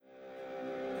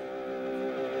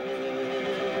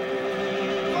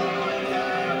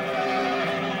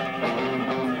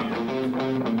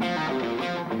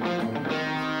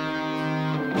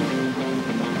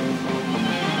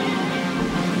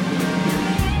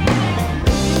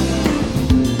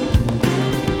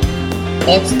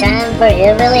It's time for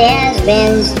Hillbilly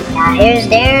Has-Beens. Now here's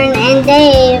Darren and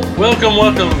Dave.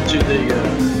 Welcome to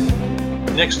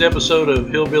the next episode of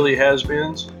Hillbilly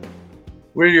Has-Beens.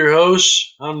 We're your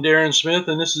hosts. I'm Darren Smith,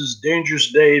 and this is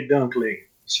Dangerous Dave Dunkley.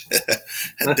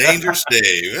 Dangerous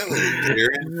Dave. Hello,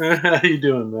 Darren. How you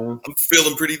doing, man? I'm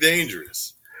feeling pretty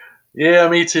dangerous. Yeah,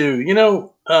 me too. You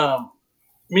know,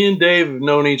 me and Dave have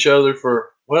known each other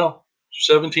for,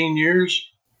 17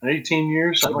 years, 18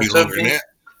 years, something like 17.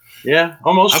 Yeah,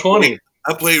 almost 20.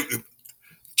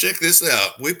 Check this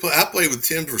out. I played with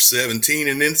Tim for 17,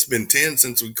 and then it's been 10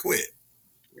 since we quit.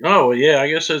 Oh, yeah, I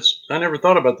guess I never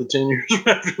thought about the 10 years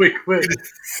after we quit.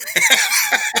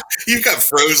 You got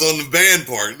froze on the band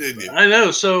part, didn't you? I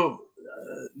know. So,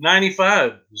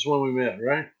 95 is when we met,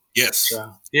 right? Yes.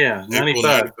 So, yeah,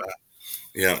 95.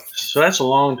 Yeah. So that's a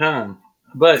long time.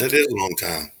 But that is a long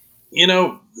time. You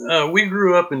know, we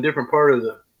grew up in different part of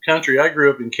the country. I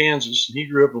grew up in Kansas, and he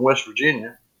grew up in West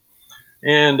Virginia.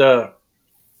 And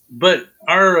but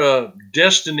our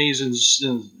destinies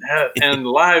and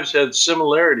lives had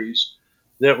similarities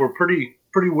that were pretty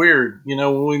weird. You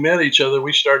know, when we met each other,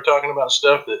 we started talking about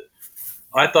stuff that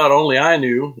I thought only I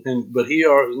knew, but he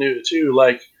already knew it too.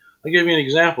 Like, I'll give you an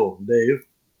example, Dave.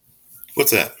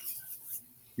 What's that?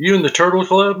 You in the Turtle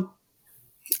Club?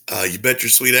 You bet your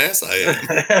sweet ass I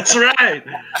am. That's right.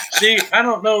 See, I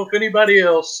don't know if anybody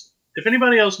else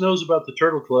knows about the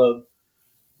Turtle Club.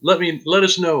 Let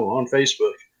us know on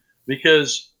Facebook,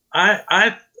 because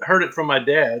I heard it from my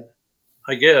dad.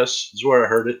 I guess is where I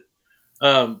heard it.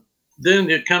 Then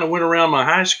it kind of went around my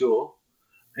high school,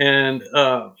 and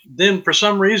then for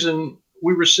some reason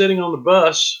we were sitting on the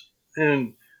bus,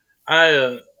 and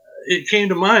it came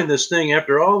to mind, this thing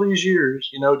after all these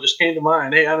years, just came to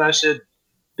mind. Hey, and I said,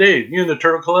 Dave, you in the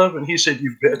Turtle Club? And he said,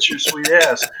 you bet your sweet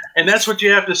ass. And that's what you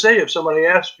have to say if somebody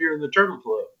asks if you're in the Turtle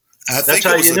Club. That's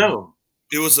how you know.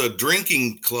 It was a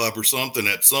drinking club or something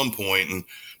at some point. And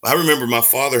I remember my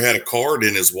father had a card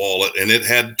in his wallet, and it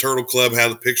had Turtle Club,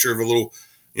 had a picture of a little,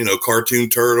 cartoon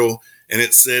turtle. And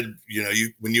it said,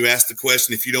 when you ask the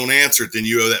question, if you don't answer it, then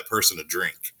you owe that person a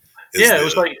drink. It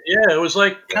was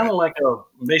like kind of like a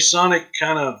Masonic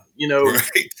kind of,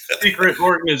 right. Secret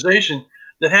organization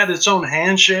that had its own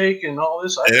handshake and all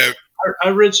this. I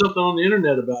read something on the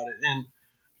internet about it,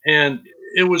 and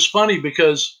it was funny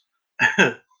because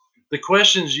the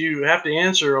questions you have to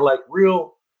answer are like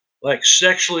real, like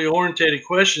sexually orientated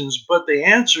questions, but the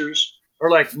answers are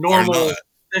like normal.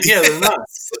 Yeah, they're not.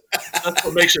 That's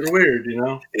what makes it weird,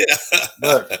 Yeah.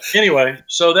 But anyway,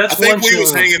 so that's. I think we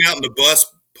was hanging out in the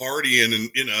bus partying,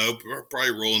 and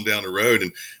probably rolling down the road,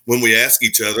 and when we asked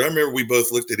each other, I remember we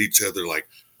both looked at each other like,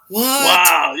 what?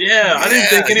 Wow, yeah. I didn't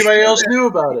think anybody else knew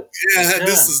about it. Yeah,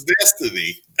 this is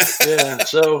destiny. Yeah,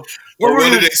 so. Or what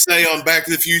did they say on Back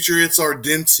to the Future? It's our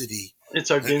density.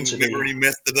 It's our density. Never really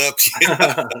messed it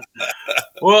up.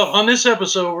 Well, on this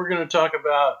episode, we're going to talk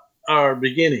about our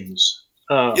beginnings.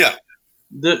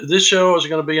 This show is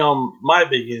going to be on my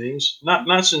beginnings,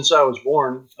 not since I was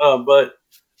born, but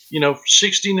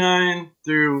 69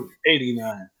 through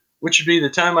 89, which would be the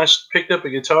time I picked up a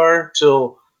guitar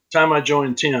till time I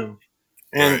joined Tim,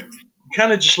 and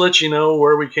kind of just let you know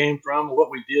where we came from, what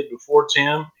we did before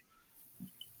Tim,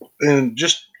 and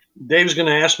just Dave's going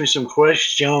to ask me some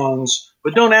questions,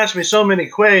 but don't ask me so many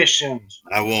questions.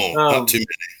 I won't. Not too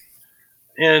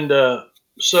many. And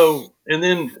and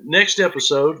then next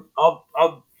episode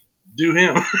I'll do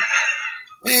him.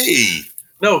 Hey,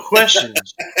 no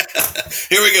questions.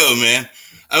 Here we go, man.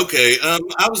 Okay,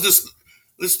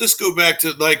 let's just go back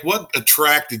to like what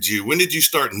attracted you. When did you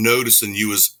start noticing you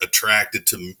was attracted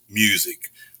to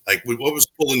music? Like what was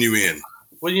pulling you in?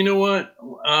 Well, you know what?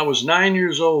 I was 9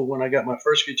 years old when I got my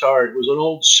first guitar. It was an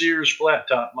old Sears flat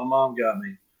top my mom got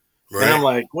me. Right. And I'm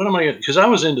like, what am I going to, because I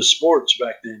was into sports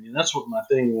back then, and that's what my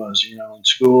thing was, in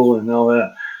school and all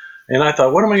that. And I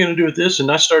thought, what am I going to do with this?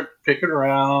 And I started picking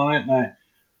around on it, and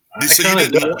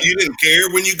you didn't care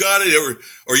when you got it,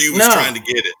 or you was trying to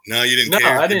get it? No, you didn't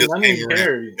care. I didn't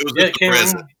care. It was just a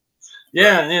present.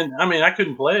 Yeah, right. And I mean, I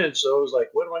couldn't play it, so I was like,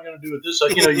 what am I going to do with this?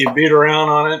 Like, you beat around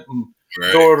on it and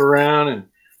throw it around, and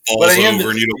falls over,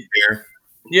 and you don't care.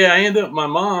 Yeah, I ended up. My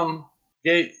mom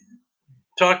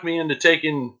talked me into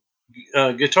taking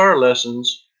guitar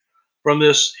lessons from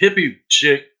this hippie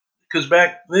chick, because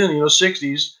back then,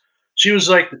 60s, she was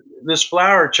like this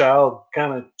flower child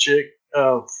kind of chick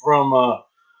from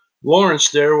Lawrence,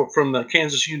 there from the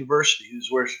Kansas University, is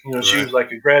where she was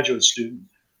like a graduate student.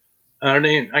 Her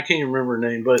name, I can't even remember her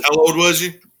name, but how old was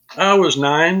you? I was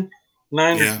 9.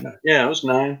 9. Yeah. Yeah, it was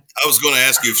 9. I was going to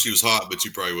ask you if she was hot, but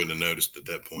you probably wouldn't have noticed at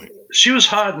that point. She was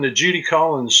hot in a Judy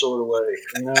Collins sort of way,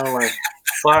 like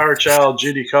Flower Child,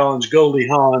 Judy Collins, Goldie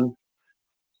Hawn.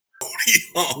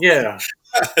 Yeah,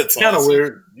 That's kind of awesome.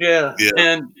 weird. Yeah, Yeah.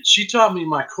 and she taught me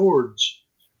my chords,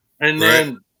 and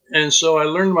then and so I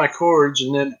learned my chords,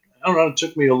 and then I don't know. It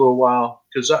took me a little while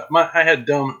because I had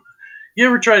dumb. You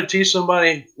ever try to teach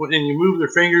somebody and you move their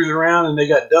fingers around and they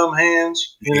got dumb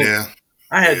hands? Yeah.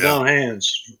 I had dumb hands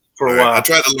for a while. I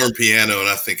tried to learn piano, and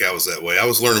I think I was that way. I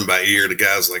was learning by ear. The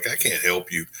guy's like, I can't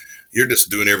help you. You're just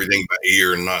doing everything by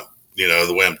ear and not,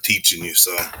 the way I'm teaching you.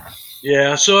 So,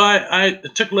 yeah. So I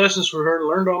took lessons for her,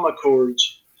 learned all my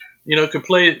chords. Could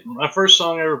play. My first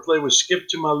song I ever played was "Skip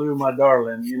to My Lou, My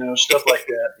Darling." Stuff like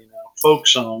that. Folk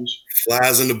songs.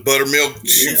 Flies in the buttermilk,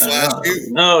 shoe flies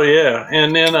you. Oh yeah,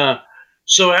 and then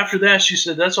so after that, she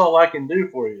said, "That's all I can do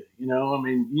for you." You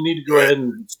need to go ahead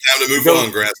and it's time to move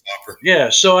on, grasshopper. Yeah.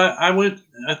 So I went.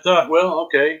 I thought, well,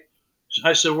 okay.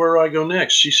 I said, where do I go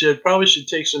next? She said, probably should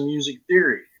take some music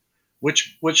theory,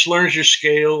 which learns your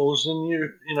scales and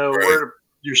where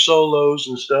your solos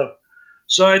and stuff.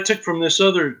 So I took from this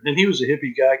other, and he was a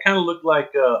hippie guy. Kind of looked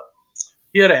like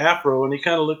he had an afro, and he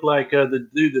kind of looked like the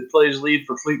dude that plays lead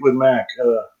for Fleetwood Mac,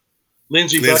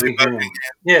 Lindsey Buckingham.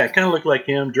 Yeah, kind of looked like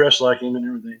him, dressed like him, and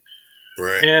everything.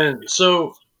 Right. And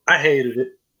so I hated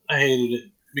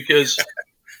it because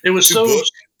it was too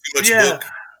much book.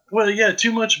 Well, yeah,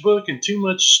 too much book and too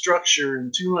much structure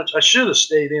and too much. I should have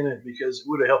stayed in it because it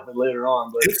would have helped me later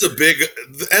on. But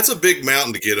that's a big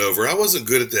mountain to get over. I wasn't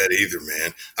good at that either,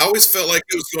 man. I always felt like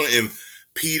it was going to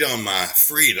impede on my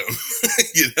freedom,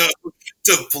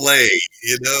 to play.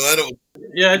 I don't.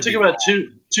 Yeah, I took about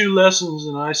two lessons,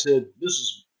 and I said, "This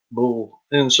is bull."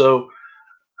 And so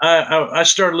I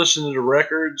started listening to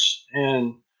records,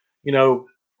 and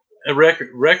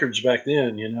records back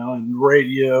then, and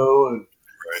radio,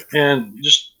 and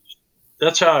just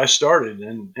that's how I started.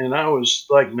 And I was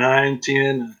like 9,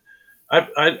 10.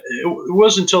 It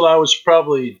wasn't until I was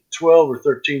probably 12 or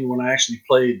 13 when I actually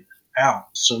played out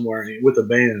somewhere with a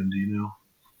band.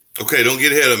 Okay, don't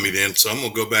get ahead of me then. So I'm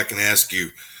gonna go back and ask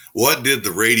you, what did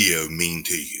the radio mean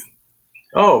to you?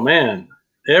 Oh man,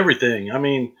 everything. I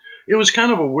mean, it was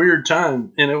kind of a weird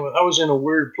time, and I was in a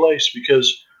weird place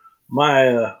because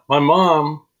my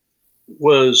mom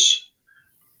was,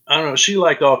 I don't know, she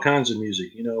liked all kinds of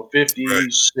music,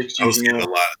 50s, 60s. I was getting a lot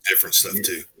of different stuff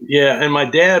too. Yeah, and my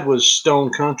dad was stone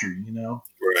country,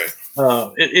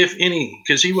 Right. If any,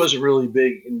 because he wasn't really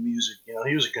big in music.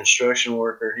 He was a construction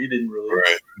worker. He didn't really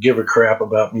give a crap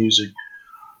about music.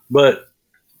 But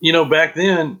back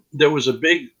then there was a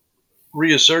big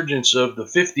resurgence of the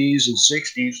 50s and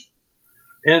 60s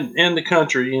and the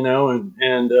country,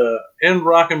 and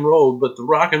rock and roll. But the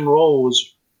rock and roll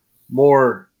was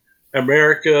more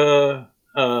America,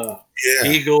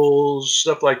 Eagles,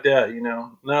 stuff like that, And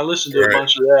I listened to a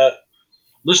bunch of that.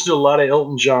 Listened to a lot of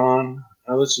Elton John.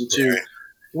 I listened to,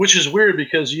 which is weird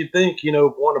because you'd think,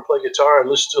 want to play guitar, I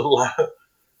listen to a lot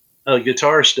of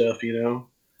guitar stuff,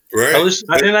 Right.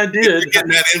 I did. You're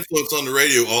getting that influence on the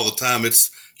radio all the time.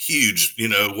 It's huge,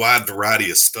 wide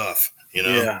variety of stuff,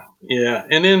 Yeah.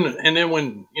 And then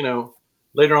when,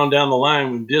 later on down the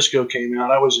line when disco came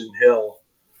out, I was in hell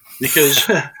because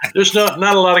there's not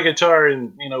a lot of guitar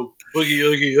in, boogie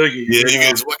oogie oogie. Yeah, you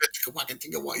guys,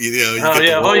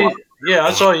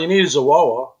 that's all you need is a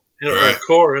wah-wah, a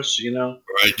chorus,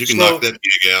 Right, you can knock that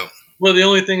gig out. Well, the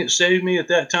only thing that saved me at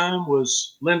that time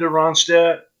was Linda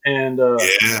Ronstadt and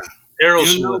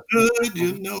Aerosmith.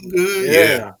 You're no good.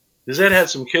 Yeah. Because that had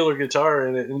some killer guitar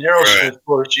in it. And Aerosmith, of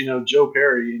course, Joe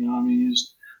Perry,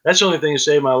 that's the only thing that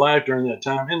saved my life during that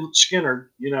time. And Skinner,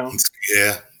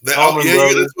 Yeah. That's what I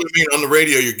mean. On the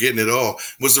radio, you're getting it all.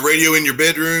 Was the radio in your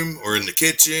bedroom or in the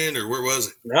kitchen or where was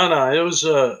it? No.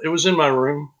 It was in my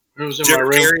room. It was in my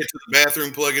room. Carry it to the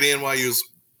bathroom, plug it in while you was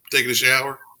taking a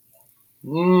shower?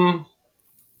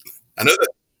 I know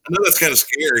that's kind of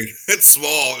scary. It's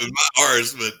small in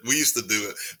ours, but we used to do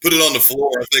it. Put it on the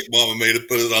floor. I think Mama made it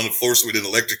put it on the floor so we didn't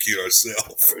electrocute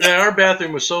ourselves. Yeah, our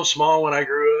bathroom was so small when I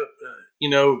grew up.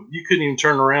 You couldn't even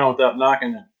turn around without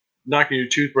knocking your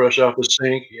toothbrush off the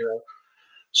sink.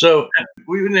 So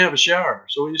we didn't have a shower,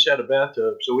 so we just had a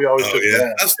bathtub. So we always took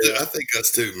baths. I think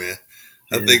us too, man.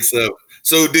 I think so.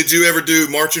 So did you ever do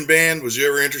marching band? Was you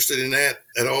ever interested in that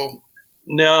at all?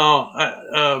 No,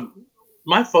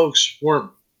 my folks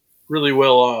weren't really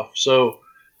well off. So,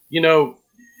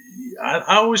 I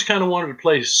always kind of wanted to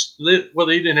play, well,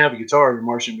 they didn't have a guitar in the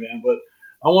marching band, but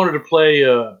I wanted to play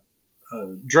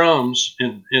drums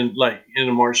in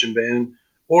a marching band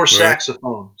or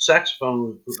saxophone.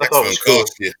 Saxophone, I thought was cool.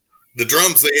 The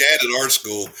drums they had at our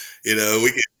school,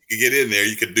 we could get in there.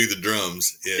 You could do the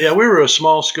drums. Yeah, Yeah. we were a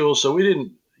small school, so we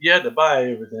didn't. You had to buy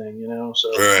everything, so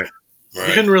Right. you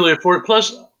Right. couldn't really afford it.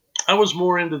 Plus, I was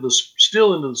more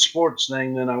still into the sports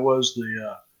thing than I was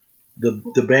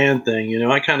the band thing.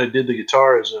 I kind of did the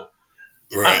guitar as a.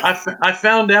 Right. I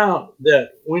found out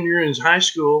that when you're in high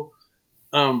school,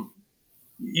 um,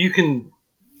 you can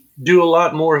do a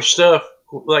lot more stuff.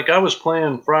 Like I was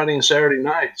playing Friday and Saturday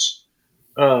nights.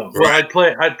 Well, Right.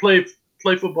 I'd play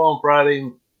football on Friday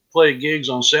and play gigs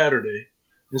on Saturday,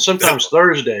 and sometimes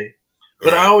Thursday.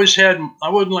 But Right. I always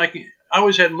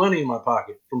had money in my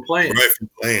pocket from playing. Right. From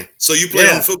playing. So you played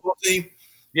on the Yeah, football team?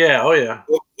 yeah, oh yeah.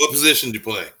 What position did you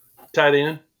play? Tight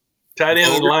end, tight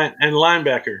end, and Forward,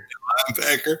 linebacker.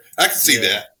 linebacker. I can see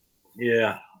Yeah,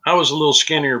 yeah. I was a little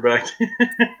skinnier back then.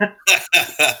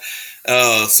 that.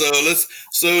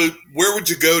 So where would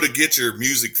you go to get your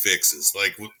music fixes?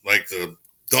 Like the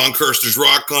Don Kirshner's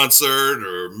rock concert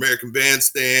or American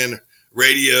Bandstand,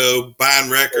 radio, buying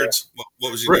records?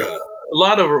 What was you doing? A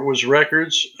lot of it was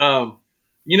records.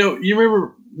 You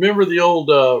remember the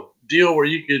old deal where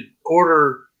you could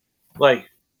order like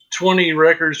 20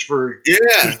 records for Yeah,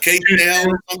 two KTL cents.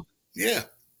 or something. Yeah.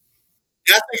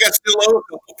 Yeah, I think I still owe a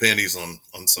couple pennies on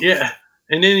some of that. Yeah,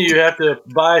 and then you have to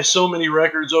buy so many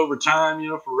records over time,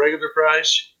 for regular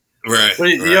price. Right, But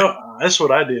right, that's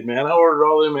what I did, man. I ordered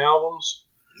all them albums,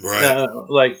 right,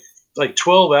 like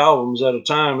 12 albums at a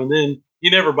time, and then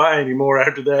you never buy any more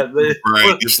after that.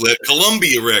 right. Just let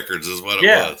Columbia Records is what it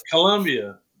Yeah, was.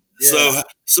 Columbia. Yeah.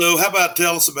 So how about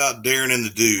tell us about Darren and the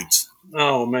Dudes?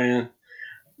 Oh man.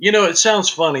 It sounds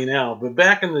funny now, but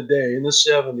back in the day, in the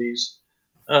 '70s,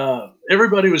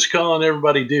 everybody was calling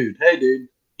everybody dude. Hey, dude.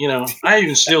 I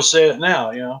even still say it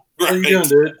now. What are you doing, Right,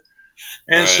 dude?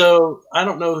 And right. so I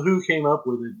don't know who came up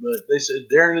with it, but they said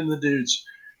Darren and the Dudes,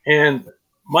 and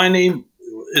my name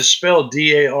is spelled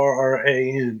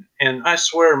Darran. And I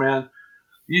swear, man,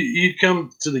 you'd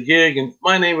come to the gig, and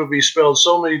my name would be spelled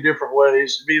so many different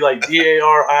ways. It'd be like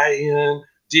Darin,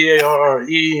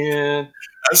 Daren,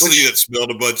 I see which it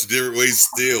spelled a bunch of different ways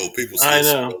still. People I still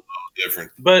spell it know. all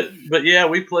different. But yeah,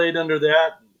 we played under that,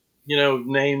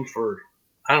 name for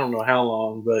I don't know how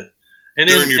long, but and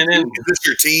then During your and then is this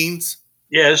your teens?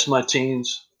 yeah, it's my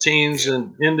teens, Yeah.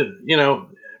 and into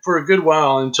for a good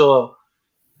while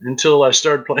until I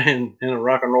started playing in a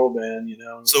rock and roll band.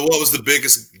 So what was the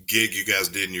biggest gig you guys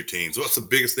did in your teens? What's the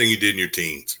biggest thing you did in your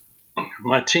teens?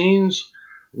 My teens,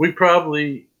 we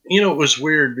probably it was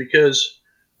weird because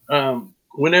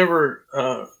whenever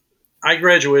I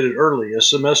graduated early, a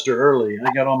semester early,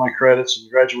 I got all my credits and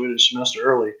graduated a semester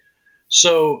early.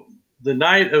 So the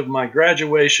night of my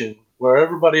graduation, where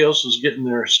everybody else was getting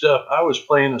their stuff, I was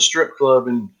playing a strip club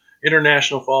in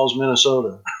International Falls,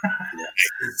 Minnesota.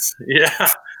 Yeah,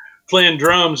 playing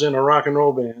drums in a rock and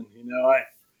roll band. I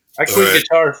All quit right.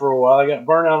 guitar for a while. I got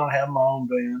burnt out on having my own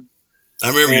band, I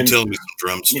remember you and telling me some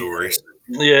drum stories.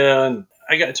 yeah, and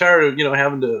I got tired of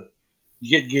having to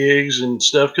get gigs and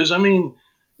stuff because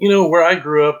where I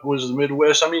grew up was the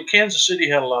Midwest. Kansas City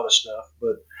had a lot of stuff,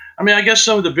 but I guess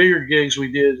some of the bigger gigs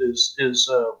we did is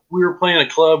we were playing a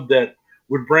club that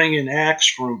would bring in acts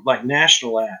from like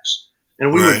national acts,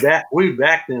 and Right, we would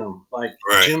back them like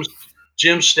right.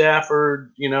 Jim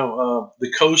Stafford,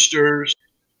 the Coasters.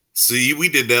 See, we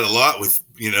did that a lot with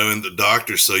in the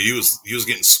doctor. So you was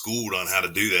getting schooled on how to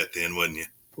do that then, wasn't you?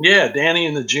 Yeah, Danny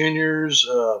and the Juniors,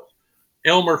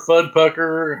 Elmer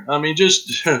Fuddpucker.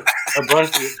 Just a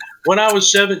bunch of. When I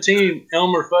was 17,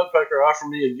 Elmer Fuddpucker offered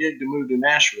me a gig to move to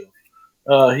Nashville.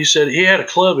 He said he had a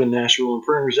club in Nashville in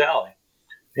Printers Alley,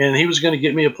 and he was going to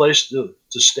get me a place to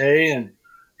stay,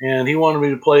 and he wanted me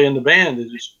to play in the band at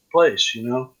his place.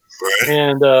 Right.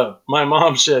 And my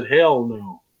mom said, "Hell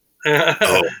no."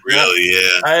 Oh, really?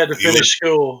 Yeah. I had to You weren't, finish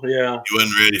school. Yeah, you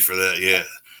wasn't ready for that yet.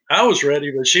 I was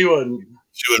ready, but she wasn't.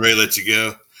 She wasn't ready to let you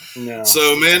go. No.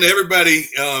 So, man, everybody,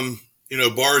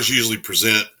 bars usually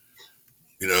present,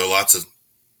 lots of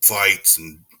fights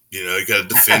and, you got to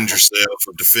defend yourself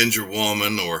or defend your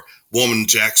woman or woman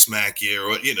jack smack you or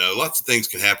what, lots of things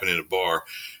can happen in a bar.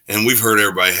 And we've heard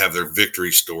everybody have their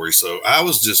victory story. So I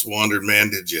was just wondering, man,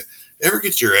 did you ever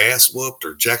get your ass whooped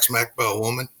or jack smacked by a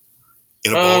woman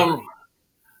in a bar?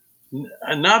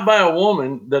 Not by a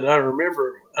woman that I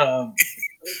remember.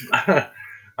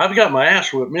 I've got my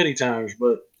ass whipped many times,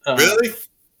 but Really?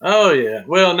 oh yeah,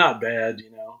 well, not bad.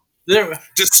 There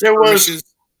Just there was skirmishes?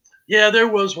 there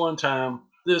was one time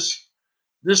this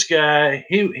guy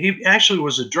he actually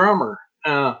was a drummer.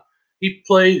 He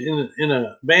played in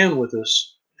a band with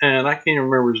us, and I can't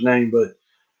remember his name, but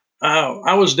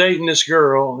I was dating this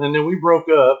girl, and then we broke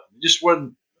up. It just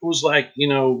wasn't. It was like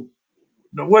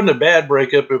wasn't a bad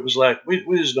breakup. It was like we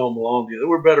just don't belong together.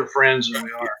 We're better friends than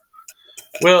we are.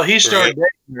 Well, he started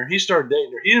dating her. He started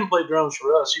dating her. He didn't play drums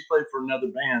for us. He played for another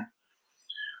band.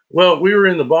 Well, we were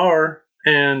in the bar,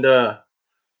 and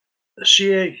she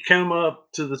had come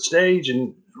up to the stage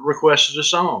and requested a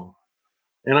song.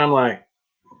 And I'm like,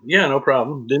 yeah, no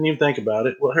problem. Didn't even think about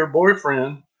it. Well, her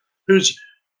boyfriend,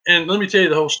 and let me tell you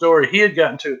the whole story. He had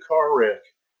gotten into a car wreck,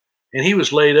 and he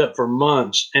was laid up for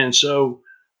months. And so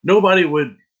nobody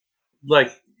would,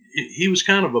 like, he was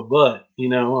kind of a butt, you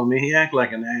know. I mean, he acted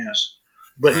like an ass,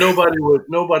 but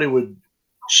nobody would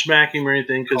smack him or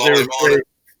anything because they were afraid.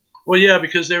 Well, yeah,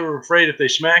 because they were afraid if they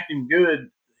smacked him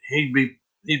good,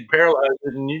 he'd paralyze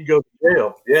it and you'd go to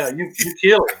jail. Yeah, you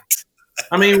kill him.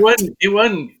 I mean, he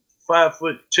wasn't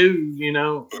 5'2", you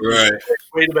know. Right. He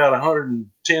weighed about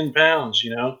 110 pounds,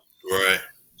 you know. Right.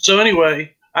 So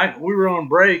anyway, we were on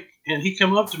break and he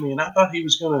come up to me and I thought he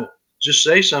was gonna just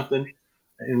say something,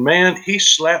 and man, he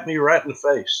slapped me right in the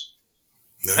face.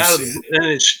 No And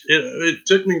it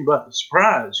took me by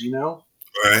surprise, you know.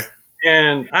 Right.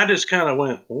 And I just kind of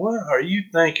went, "What are you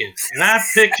thinking?" And I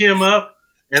picked him up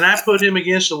and I put him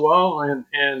against the wall, and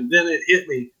then it hit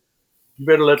me. You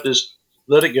better let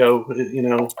it go, you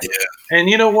know. Yeah. And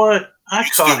you know what? I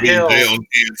caught hell.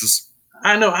 Kansas.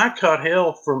 I know I caught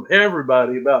hell from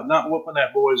everybody about not whooping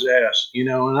that boy's ass, you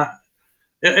know. And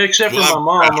except for my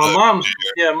mom.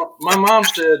 My mom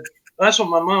said, that's what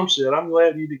my mom said. I'm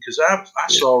glad you did, because I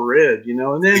saw red, you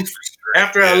know. And then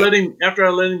after I let him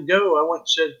go, I went and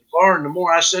said the bar, and the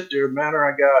more I sat there, the madder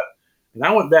I got. And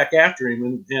I went back after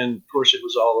him, and of course it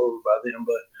was all over by then.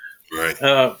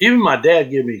 But even my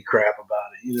dad gave me crap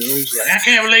about it. You know, he was like, "I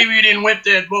can't believe you didn't whip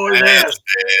that boy's ass."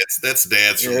 That's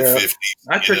dads from the 50s.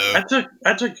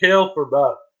 I took hell for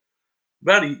about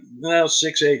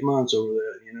 6-8 months over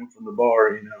that, you know, from the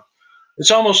bar. You know,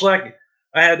 it's almost like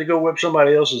I had to go whip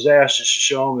somebody else's ass just to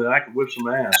show them that I could whip some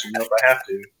ass, you know, if I have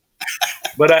to.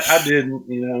 But I didn't,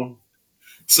 you know.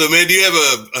 So, man, do you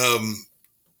have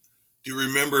do you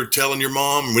remember telling your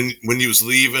mom when you was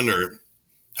leaving, or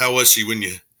how was she when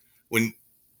you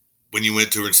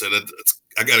went to her and said,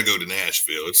 "I got to go to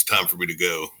Nashville. It's time for me to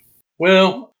go"?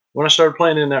 Well, when I started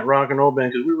playing in that rock and roll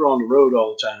band, because we were on the road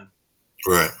all the time.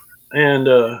 Right. And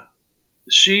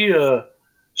she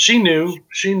knew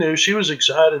she was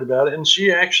excited about it, and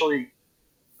she actually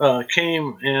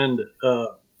came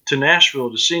to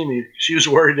Nashville to see me. She was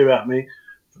worried about me.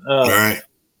 Right.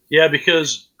 Yeah,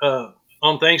 because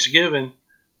on Thanksgiving,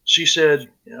 she said,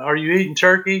 "Are you eating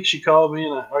turkey?" She called me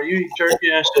and, "Are you eating turkey?"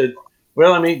 And I said,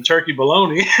 "Well, I'm eating turkey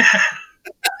bologna."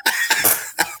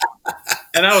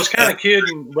 And I was kind of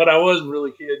kidding, but I wasn't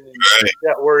really kidding. And she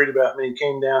got worried about me and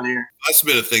came down here. Must have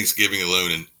been a Thanksgiving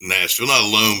alone in Nashville. Not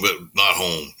alone, but not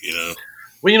home, you know.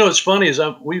 Well, you know, what's funny is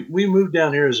we moved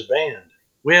down here as a band.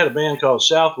 We had a band called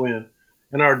Southwind,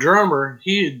 and our drummer,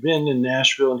 he had been in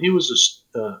Nashville, and he was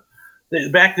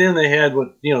back then they had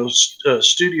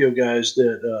studio guys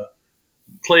that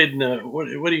played in what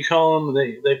do you call them?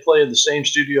 They play in the same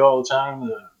studio all the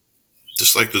time.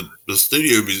 Just like the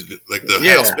studio music, like the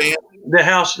house band. The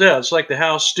house, yeah, it's like the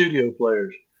house studio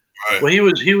players. Right. Well,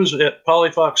 he was at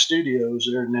Polyfox Studios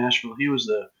there in Nashville. He was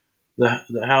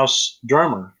the house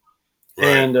drummer, Right.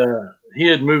 and he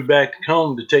had moved back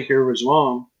home to take care of his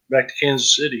mom back to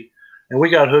Kansas City, and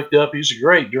we got hooked up. He's a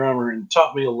great drummer and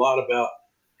taught me a lot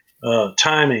about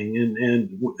timing,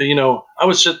 and you know, I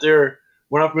would sit there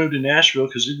when I moved to Nashville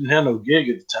because we didn't have no gig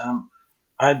at the time.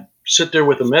 I'd sit there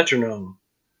with a metronome.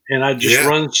 And I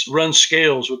just run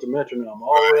scales with the metronome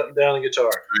all the way up and down the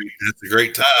guitar. That's a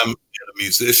great time in a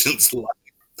musician's life.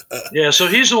 Yeah, so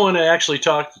he's the one that actually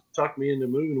talked me into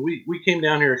moving. We came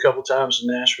down here a couple times in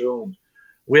Nashville, and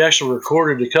we actually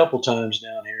recorded a couple times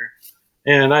down here.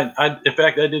 And in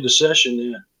fact, I did a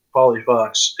session at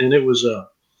Polyfox, and it was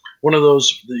one of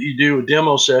those that you do a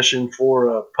demo session for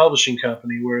a publishing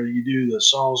company where you do the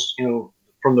songs, you know,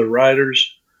 from the writers.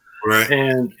 Right.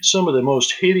 And some of the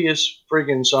most hideous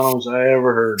friggin' songs I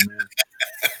ever heard, man.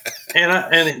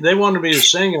 and they wanted me to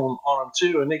sing them on them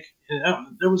too. And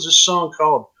there was this song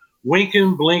called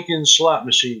 "Winkin' Blinkin' Slot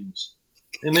Machines,"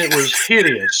 and it was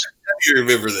hideous. You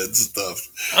remember that stuff?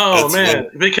 Oh, that's man,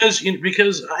 funny.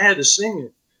 because I had to sing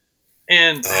it,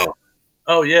 and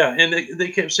oh yeah, and they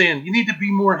kept saying you need to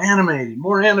be more animated.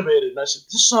 And I said,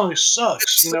 this song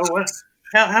sucks. You know what?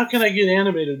 How can I get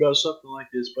animated about something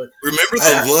like this? But remember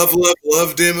the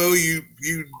love demo you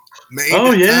made?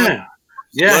 Oh yeah,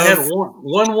 yeah. It had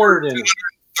one word in it.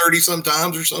 30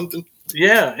 sometimes or something.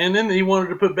 Yeah, and then he wanted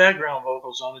to put background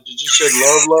vocals on it. It just said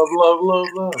love, love, love, love,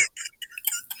 love.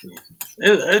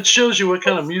 it shows you what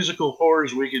kind of musical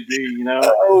whores we could be, you know.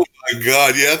 Oh my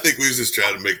God! Yeah, I think we was just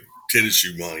trying to make tennis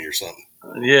shoe money or something.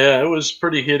 Yeah, it was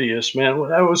pretty hideous, man.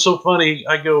 That was so funny.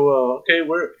 I go, okay,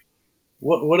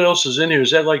 what else is in here?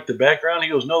 Is that like the background? He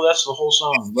goes, no, that's the whole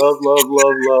song. Love, love,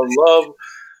 love, love, love,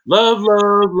 love,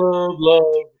 love, love,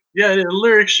 love. Yeah, the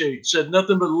lyric sheet said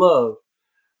nothing but love.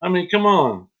 I mean, come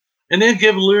on. And then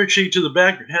give a lyric sheet to the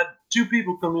back. Had two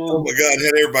people come Oh in. my God!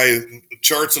 Had everybody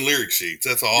charts and lyric sheets.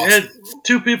 That's awesome. Had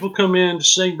two people come in to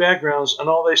sing backgrounds, and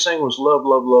all they sang was love,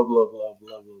 love, love, love, love,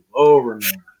 love, love, over and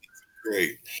over.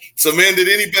 Great. So, man, did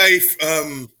anybody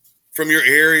from your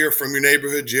area or from your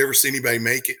neighborhood, did you ever see anybody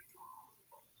make it?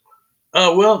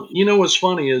 Well, you know what's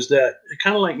funny is that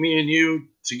kind of like me and you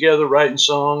together writing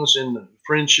songs and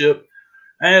friendship.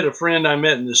 I had a friend I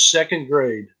met in the second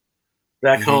grade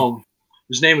back Mm-hmm. home.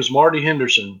 His name was Marty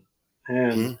Henderson,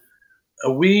 and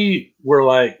Mm-hmm. we were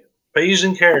like peas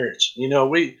and carrots. You know,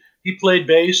 we he played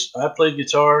bass, I played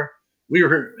guitar. We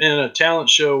were in a talent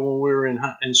show when we were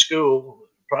in school,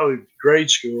 probably grade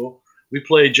school. We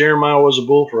played Jeremiah Was a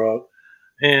Bullfrog,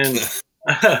 and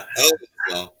Oh,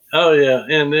 well. oh yeah,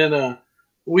 and then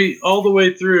we all the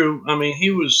way through. I mean,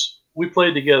 he was. We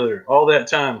played together all that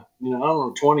time. You know, I don't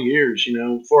know, 20 years. You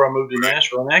know, before I moved to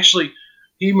Nashville, and actually,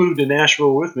 he moved to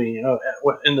Nashville with me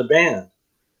in the band,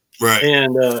 Right.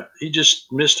 and he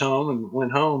just missed home and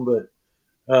went home. But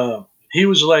he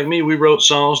was like me. We wrote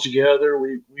songs together.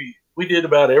 We did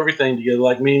about everything together,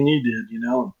 like me and you did. You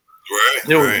know, Right.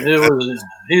 it was. Right. It was.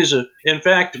 He's a. In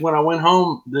fact, when I went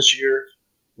home this year,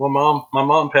 well, my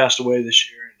mom passed away this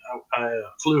year, and I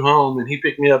flew home, and he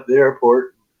picked me up at the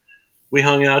airport. We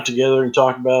hung out together and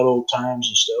talked about old times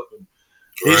and stuff. And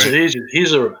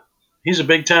Right. he's a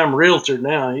big time realtor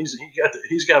now. He's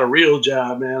got a real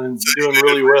job, man, and doing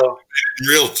really well.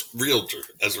 Realtor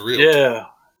as a realtor. Yeah,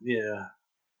 yeah.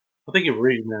 I think it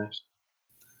really nice.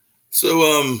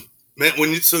 So, man,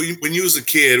 when you was a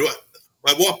kid,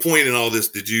 at what point in all this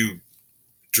did you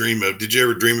dream of? Did you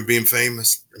ever dream of being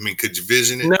famous? I mean, could you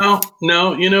vision it? No,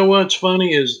 no. You know what's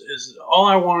funny is all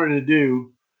I wanted to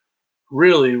do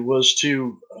really was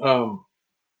to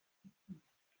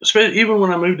even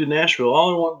when I moved to Nashville,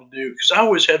 all I wanted to do because I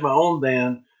always had my own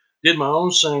band, did my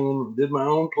own singing, did my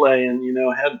own playing, you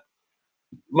know, had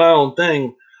my own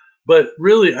thing. But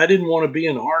really, I didn't want to be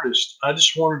an artist. I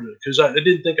just wanted to because I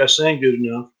didn't think I sang good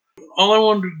enough. All I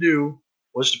wanted to do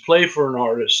was to play for an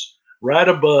artist, ride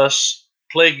a bus,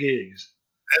 play gigs.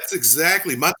 That's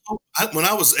exactly when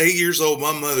I was 8 years old.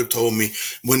 My mother told me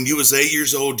when you was 8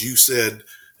 years old, she said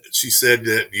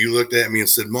that you looked at me and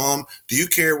said, "Mom, do you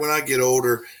care when I get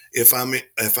older if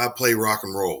I play rock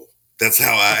and roll?" That's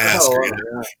how I asked her. Oh, You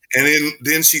know? And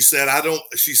then she said, "I don't."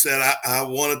 She said, "I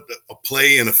wanted to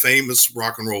play in a famous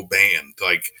rock and roll band,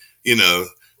 like you know."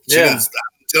 She yeah, didn't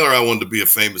tell her I wanted to be a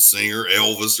famous singer,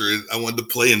 Elvis, or I wanted to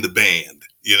play in the band,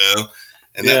 you know.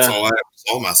 And that's yeah. all I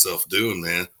saw myself doing,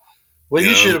 man. Well,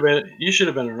 You know. you should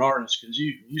have been an artist because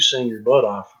you sing your butt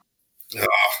off.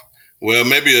 Well,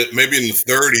 maybe in the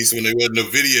 30s when there wasn't no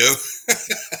video.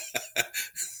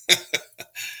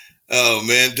 Oh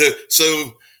man,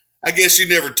 so I guess you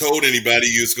never told anybody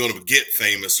you was going to get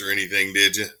famous or anything,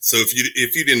 did you? So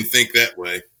if you didn't think that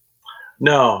way,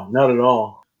 No, not at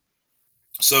all.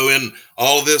 so in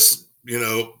all this,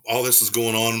 all this is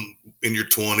going on in your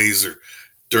 20s or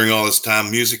during all this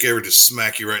time, music ever just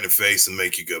smack you right in the face and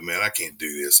make you go, man, I can't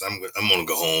do this. I'm gonna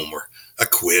go home or I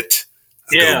quit.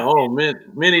 I Yeah. go Oh,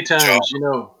 many job. times. You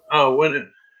know. Oh,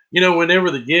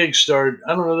 whenever the gigs started,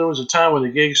 I don't know. There was a time when the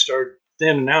gigs started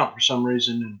thinning out for some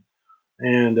reason,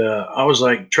 and I was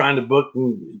like trying to book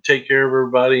and take care of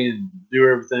everybody and do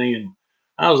everything, and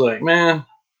I was like, man,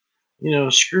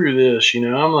 screw this.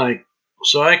 I'm like,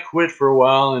 so I quit for a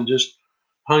while and just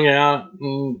hung out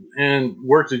and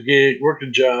worked a gig, worked a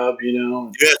job.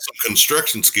 You had some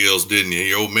construction skills, didn't you?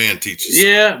 Your old man teach you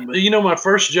something. Yeah, but my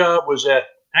first job was at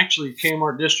actually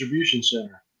Kmart Distribution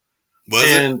Center. Was it?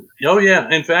 And oh yeah,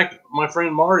 in fact, my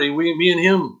friend Marty, me and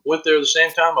him went there at the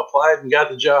same time, applied and got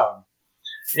the job.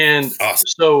 And Awesome.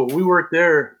 so we worked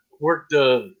there, worked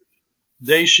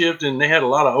day shift, and they had a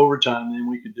lot of overtime then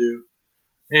we could do.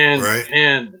 And Right.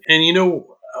 and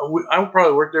I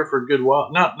probably worked there for a good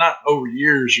while, not over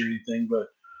years or anything, but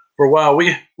for a while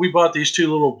we bought these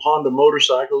two little Honda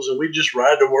motorcycles and we just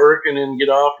ride to work and then get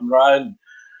off and ride.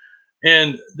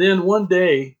 And then one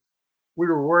day we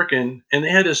were working and they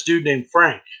had this dude named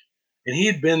Frank, and he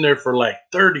had been there for like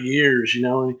 30 years,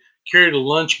 and he carried a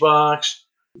lunchbox.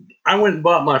 I went and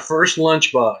bought my first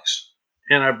lunchbox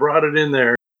and I brought it in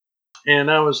there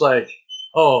and I was like,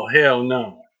 oh, hell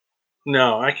no.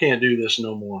 No, I can't do this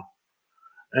no more.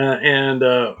 And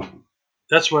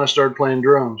that's when I started playing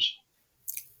drums.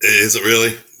 Is it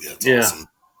really? Yeah, it's Yeah. awesome.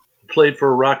 Played for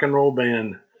a rock and roll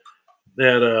band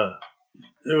that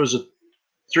it was a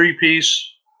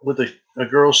 3-piece with a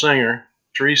girl singer,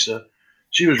 Teresa.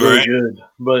 She was really Right. good,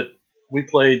 but we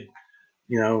played,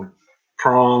 you know,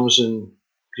 proms and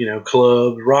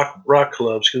clubs, rock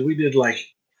clubs, because we did like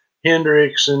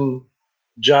Hendrix and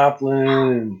Joplin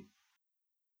and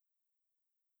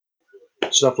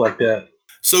stuff like that.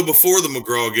 So before the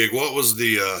McGraw gig, what was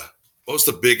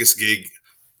the biggest gig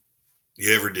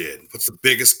you ever did? What's the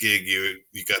biggest gig you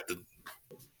got to?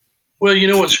 Well, you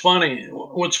know To what's do? funny?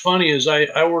 What's funny is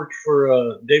I worked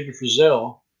for David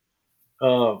Frizzell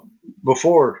uh,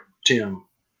 before Tim,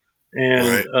 and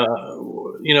Right.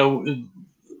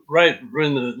 right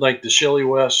in the Shelley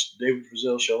West, David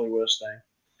Frizzell, Shelley West thing.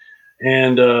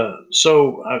 And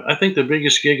so I think the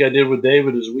biggest gig I did with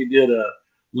David is we did a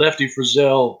Lefty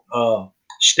Frizzell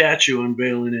statue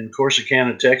unveiling in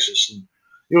Corsicana, Texas. And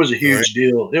it was a Right. huge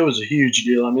deal. It was a huge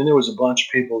deal. I mean, there was a bunch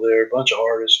of people there, a bunch of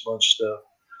artists, a bunch of stuff.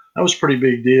 That was a pretty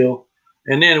big deal.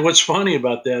 And then what's funny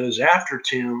about that is after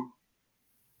Tim,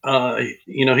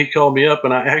 he called me up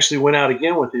and I actually went out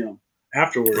again with him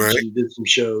afterwards Right. and did some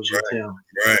shows with Right. him.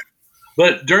 Right.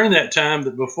 But during that time,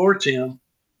 before Tim,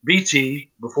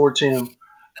 before Tim,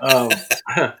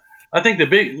 I think the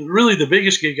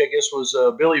biggest gig, I guess, was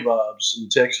Billy Bob's in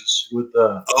Texas with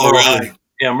Oh, Merle really? Haggard.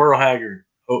 Yeah, Merle Haggard.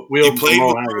 Oh, we You opened for played Merle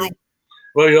with Merle? Haggard.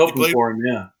 Well, he You opened played? for him.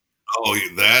 Yeah, Oh,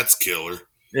 that's killer.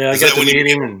 yeah. I Is got that to when you meet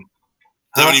met? him, and Is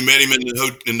that when you met him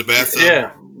in the bathtub?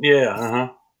 yeah, yeah, uh huh, You want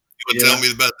to yeah. tell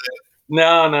me about that?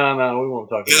 No, we won't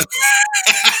talk about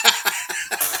that.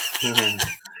 All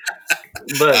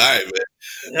But right, man.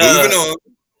 Moving uh, on.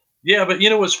 yeah, but you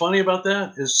know what's funny about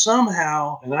that is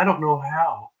somehow, and I don't know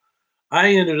how, I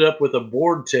ended up with a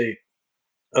board tape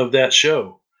of that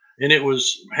show, and it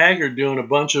was Haggard doing a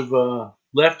bunch of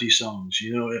Lefty songs,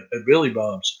 at Billy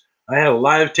Bob's. I had a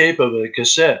live tape of it, a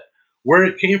cassette. Where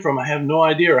it came from, I have no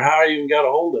idea, or how I even got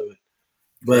a hold of it.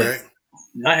 But Right.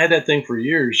 I had that thing for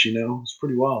years. It's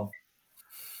pretty wild.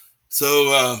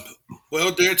 So,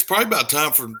 well, dear, it's probably about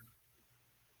time for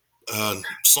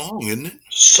song, isn't it?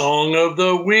 Song of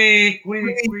the week.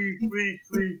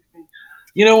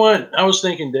 You know what? I was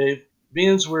thinking, Dave,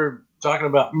 being as we're talking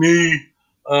about me,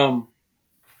 um,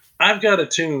 I've got a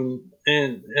tune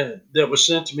and that was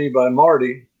sent to me by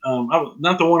Marty.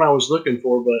 Not the one I was looking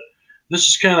for, but this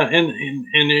is kind of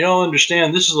and y'all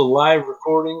understand this is a live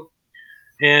recording,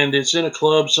 and it's in a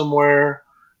club somewhere,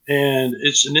 and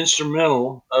it's an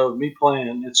instrumental of me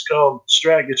playing. It's called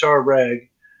Strat Guitar Rag,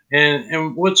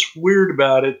 and what's weird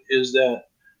about it is that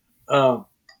uh,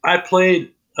 I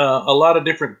played a lot of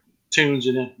different tunes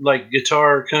in it, like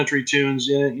guitar country tunes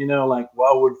in it, like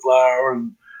Wildwood Flower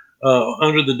and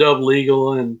Under the Double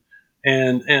Eagle and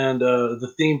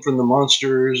the theme from the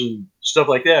Monsters and stuff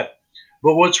like that.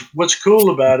 But what's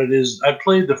cool about it is I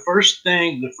played the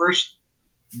first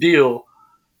deal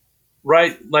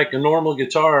right like a normal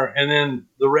guitar, and then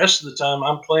the rest of the time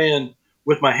I'm playing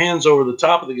with my hands over the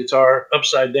top of the guitar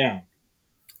upside down.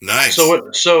 Nice.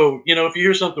 So if you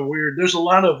hear something weird, there's a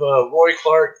lot of Roy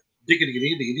Clark picking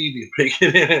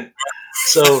in it.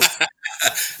 So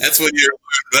That's when you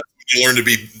learn to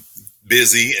be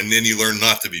busy, and then you learn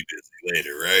not to be busy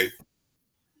later, right?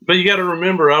 but you got to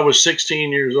remember, I was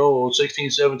 16 years old,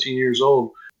 16, 17 years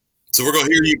old. So we're gonna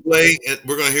hear you play.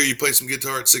 We're gonna hear you play some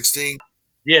guitar at 16.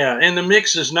 Yeah, and the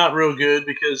mix is not real good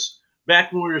because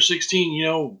back when we were 16,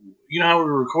 how we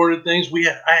recorded things.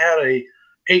 I had a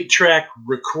 8-track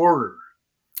recorder.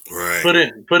 Right. Put in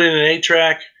an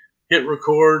 8-track, hit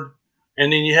record,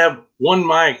 and then you have one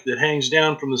mic that hangs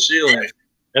down from the ceiling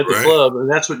at the Right. club,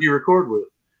 and that's what you record with.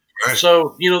 Right.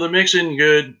 So the mix isn't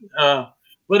good,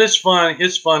 but it's fun.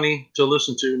 It's funny to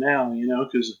listen to now,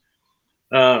 because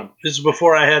this is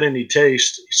before I had any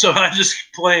taste, so I just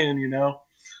playing,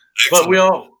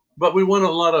 Excellent. But we won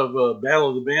a lot of Battle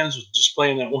of the Bands with just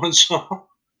playing that one song.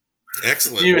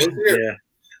 Excellent. Yeah. Well, here.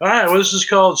 All right. Well, this is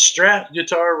called Strat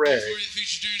Guitar Rag.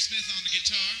 Feature Darren Smith on the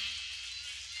guitar.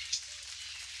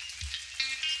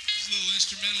 This is a little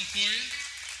instrumental for you.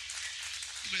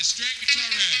 A little bit of Strat Guitar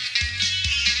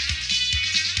Rag.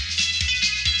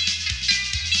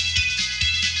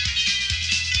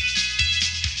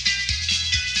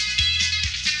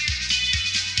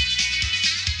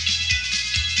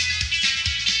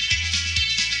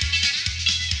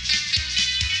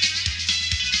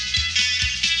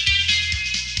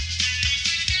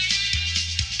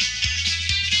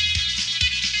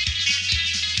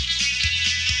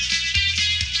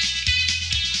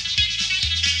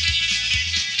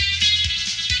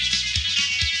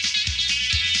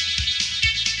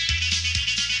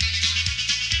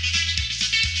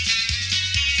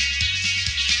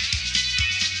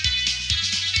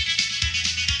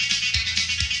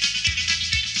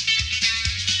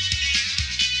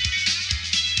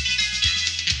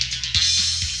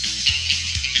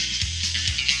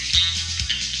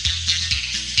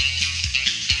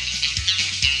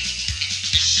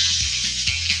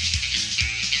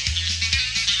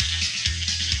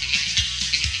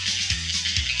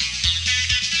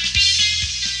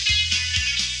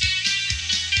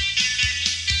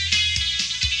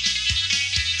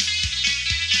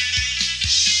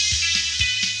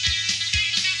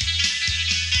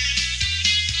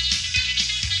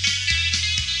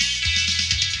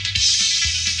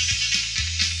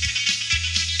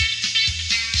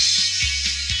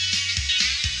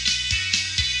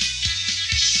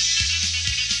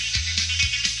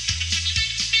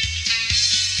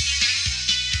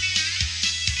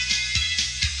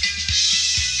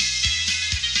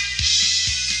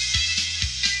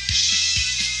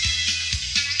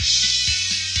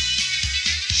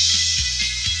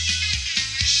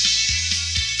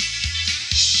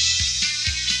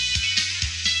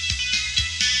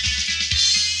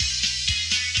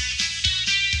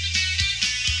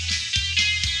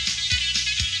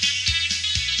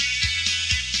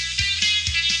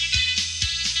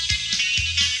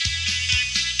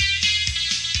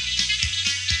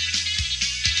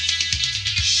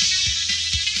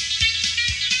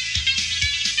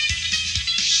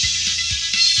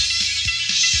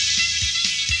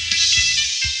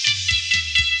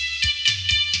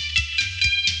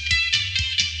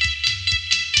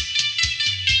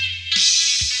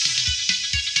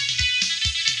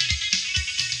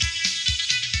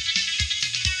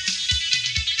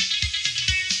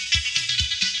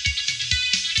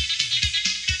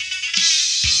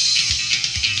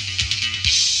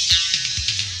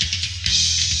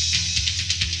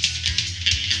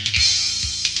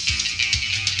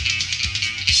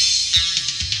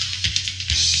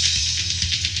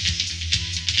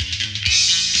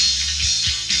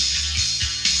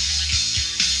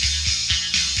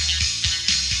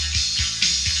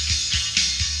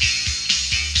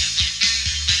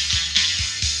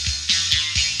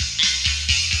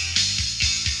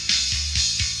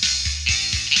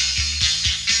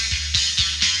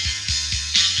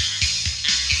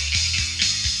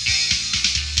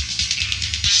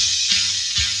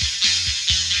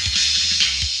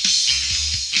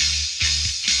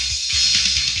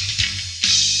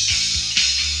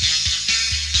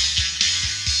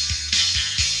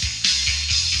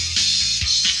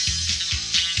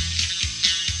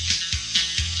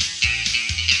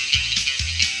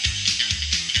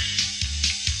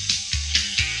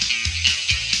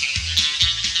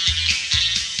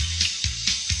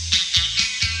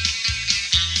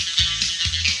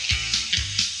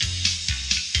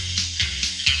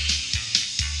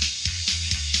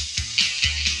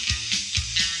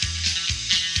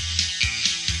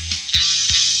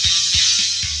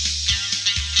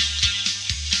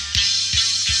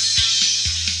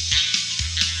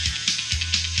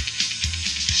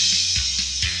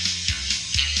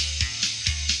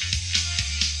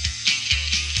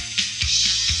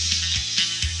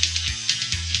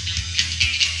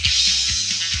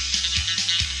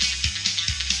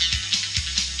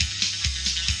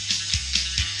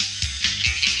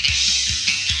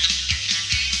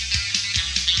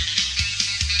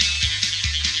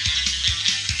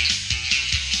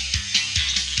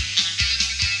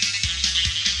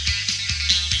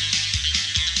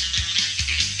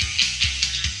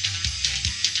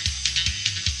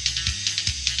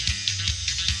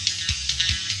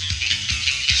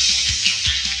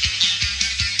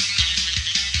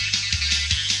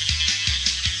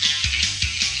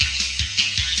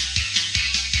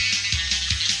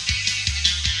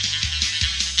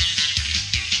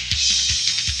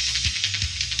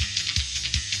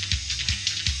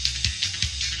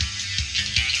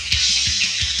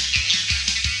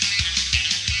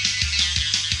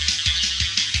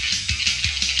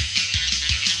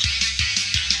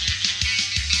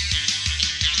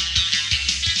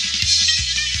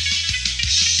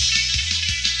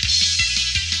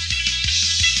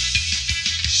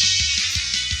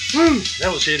 Whew,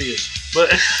 that was hideous. But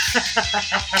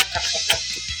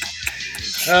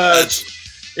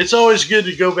it's always good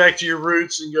to go back to your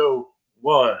roots and go,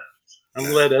 what? I'm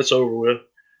glad that's over with.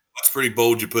 That's pretty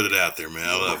bold. You put it out there, man.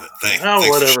 I love it. Thanks. Oh,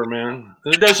 whatever, man.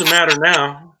 It doesn't matter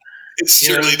now. It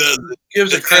surely doesn't.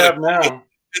 Gives a crap now.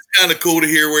 It's kind of cool to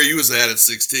hear where you was at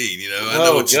 16. You know, I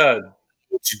know what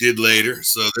you did later,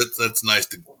 so that's nice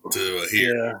to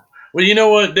hear. Yeah. Well, you know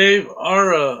what, Dave?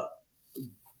 Our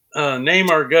name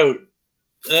our goat.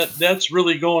 That's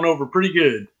really going over pretty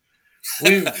good.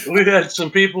 We've had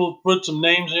some people put some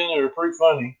names in that are pretty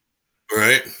funny.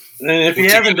 Right. And if you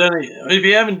haven't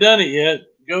done it yet,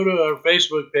 go to our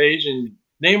Facebook page and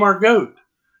name our goat.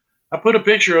 I put a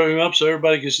picture of him up so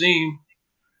everybody can see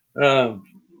him,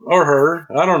 or her.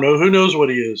 I don't know. Who knows what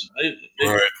he is?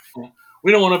 Right.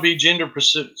 We don't want to be gender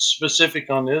specific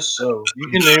on this, so you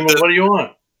can name him what you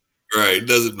want. Right. It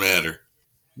doesn't matter.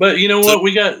 But you know what?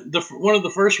 We got one of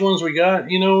the first ones we got.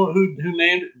 You know who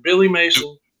named it? Billy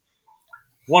Mason.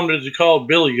 Wanted to call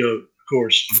Billy Goat, of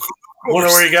course. Wonder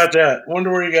where you got that.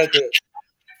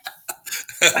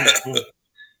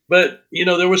 But you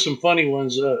know there were some funny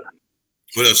ones.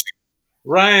 What else?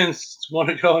 Ryan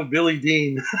wanted to call him Billy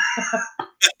Dean.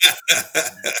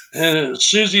 And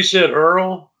Susie said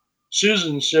Earl.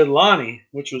 Susan said Lonnie,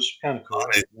 which was kind of cool.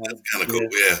 Lonnie, that's kind of cool,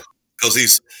 yeah. Because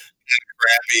he's kind of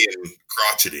crappy and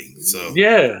crotchety. So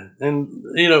yeah, and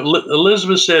you know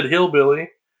Elizabeth said Hillbilly.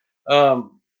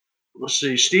 Let's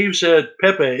see. Steve said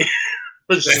Pepe.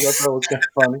 Which I thought was kind of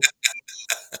funny.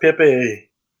 Pepe.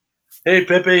 Hey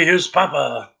Pepe, here's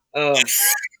Papa. Shut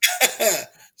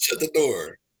the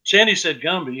door. Sandy said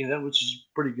Gumby, which is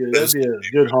pretty good. That'd be a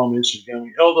good home use of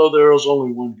Gumby. Although there was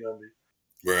only one Gumby.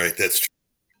 Right, that's true.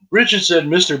 Richard said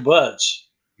Mr. Butts.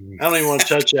 I don't even want to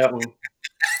touch that one.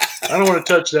 I don't want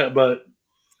to touch that butt.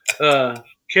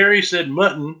 Carrie said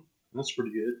Mutton. That's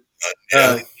pretty good.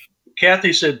 Yeah.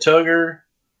 Kathy said Tugger.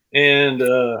 And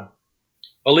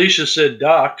Alicia said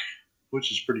Doc,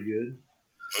 which is pretty good.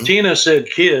 Mm-hmm. Tina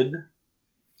said Kid.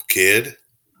 Kid?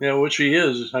 Yeah, which he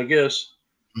is, I guess.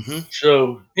 Mm-hmm.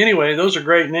 So, anyway, those are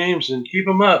great names, and keep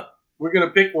them up. We're going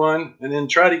to pick one and then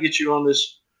try to get you on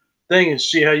this thing and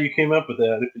see how you came up with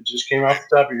that, if it just came off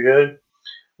the top of your head.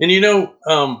 And, you know,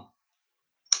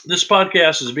 this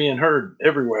podcast is being heard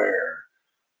everywhere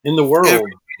in the world.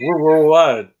 We're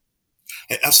worldwide.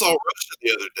 Hey, I saw Russia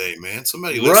the other day, man.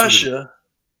 Somebody Russia?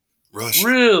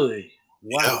 Really?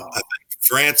 Wow. Yeah, I think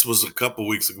France was a couple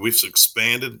weeks ago. We've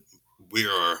expanded. We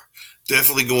are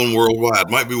definitely going worldwide.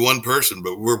 Might be one person,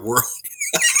 but we're world.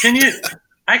 I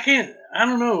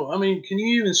don't know. I mean, can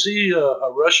you even see a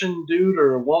Russian dude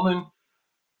or a woman,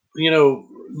 you know,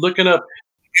 looking up?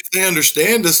 If they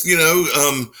understand us, you know,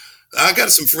 I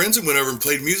got some friends that went over and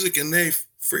played music, and they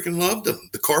freaking loved them.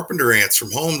 The Carpenter Ants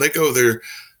from home, they go there.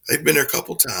 They've been there a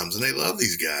couple times, and they love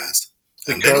these guys.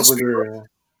 The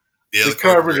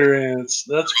Carpenter Ants.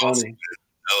 That's funny.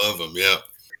 I love them. Yeah.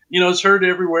 You know, it's heard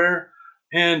everywhere.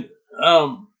 And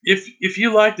if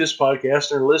you like this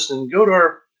podcast and are listening, go to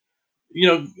our, you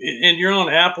know, and you're on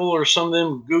Apple or some of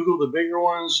them, Google the bigger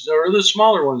ones or the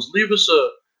smaller ones. Leave us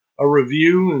a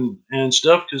review and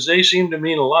stuff because they seem to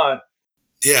mean a lot.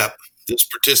 Yeah.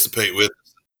 Just participate with.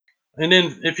 And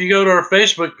then if you go to our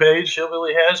Facebook page,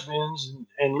 Hillbilly Has-Beens,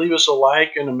 and leave us a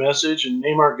like and a message and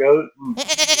name our goat.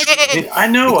 And I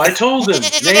know, I told them,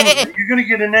 you're going to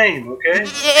get a name, okay?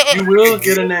 You will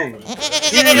get a name. He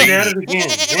did it at it again.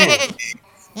 Man.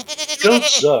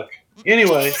 Goats suck.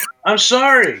 Anyway, I'm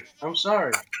sorry. Oh,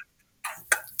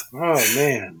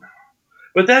 man.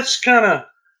 But that's kind of,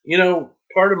 you know,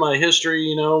 part of my history.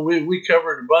 You know, we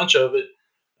covered a bunch of it.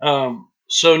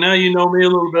 So now you know me a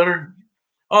little better.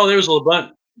 Oh, there's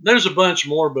a bunch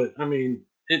more, but I mean,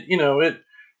 we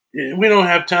don't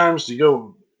have times to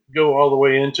go all the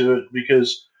way into it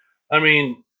because, I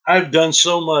mean, I've done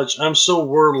so much. I'm so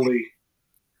worldly.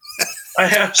 I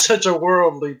have such a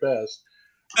worldly past.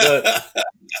 But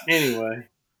anyway,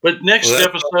 next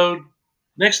episode,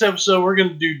 we're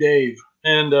going to do Dave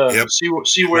and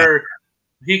see where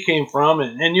he came from,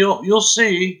 and you'll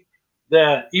see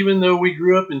that even though we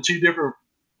grew up in two different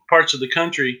parts of the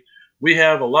country, we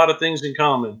have a lot of things in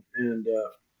common, and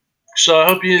so I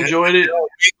hope you enjoyed it.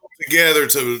 Together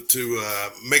to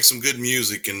make some good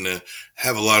music and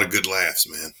have a lot of good laughs,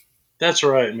 man. That's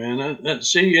right, man.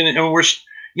 See, and we're,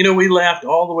 you know, we laughed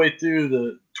all the way through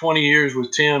the 20 years with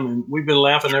Tim, and we've been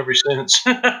laughing ever since.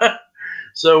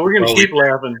 So we're gonna keep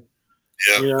laughing.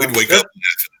 Yeah, you know? We'd wake up.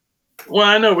 Well,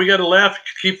 I know we got to laugh to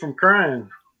keep from crying.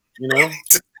 You know.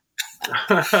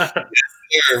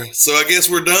 So I guess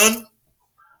we're done.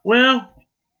 Well,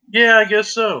 yeah, I guess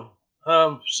so.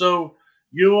 So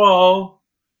you all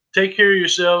take care of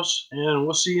yourselves, and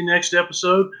we'll see you next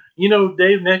episode. You know,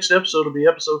 Dave, next episode will be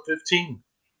episode 15.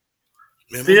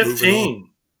 Man, we're moving on. 15.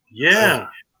 Yeah.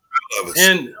 Love us.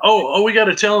 And we got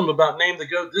to tell them about Name the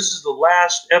Goat. This is the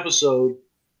last episode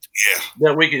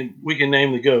that we can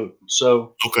name the goat.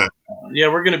 So Okay. yeah,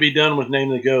 we're going to be done with Name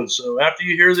the Goat. So after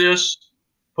you hear this,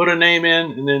 put a name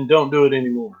in, and then don't do it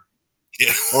anymore.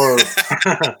 Yeah. Or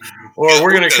or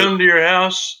we're going to okay. come to your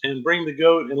house and bring the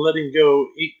goat and let him go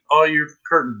eat all your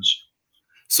curtains.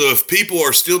 So if people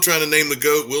are still trying to name the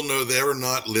goat, we'll know they're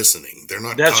not listening. They're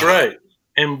not. That's caught right. up.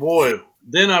 And boy,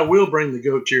 then I will bring the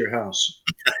goat to your house.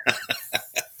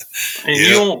 And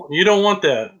Yeah. you don't want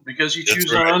that because you That's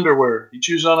choose right. on underwear. You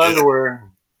choose on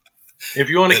underwear. If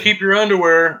you want to keep your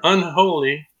underwear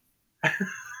unholy,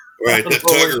 Right. That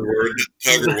Tugger word.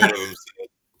 That Tugger one of them said.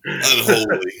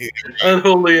 Unholy.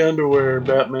 unholy underwear,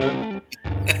 Batman.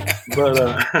 But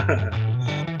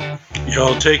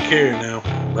y'all take care now.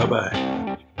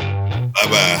 Bye-bye.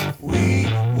 Bye-bye. We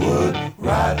would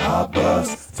ride our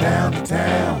bus town to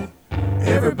town.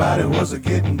 Everybody was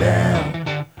a-getting down.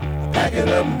 Pack it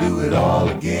up and do it all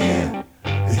again.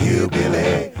 The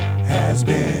hillbilly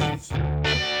has-beens.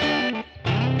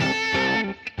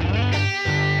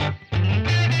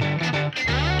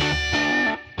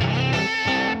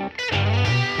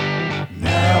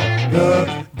 Now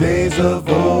the days of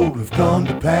old have come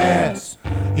to pass.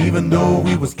 Even though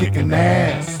we was kicking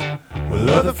ass, we're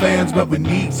other fans, but we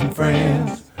need some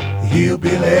friends. The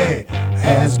hillbilly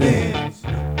has been.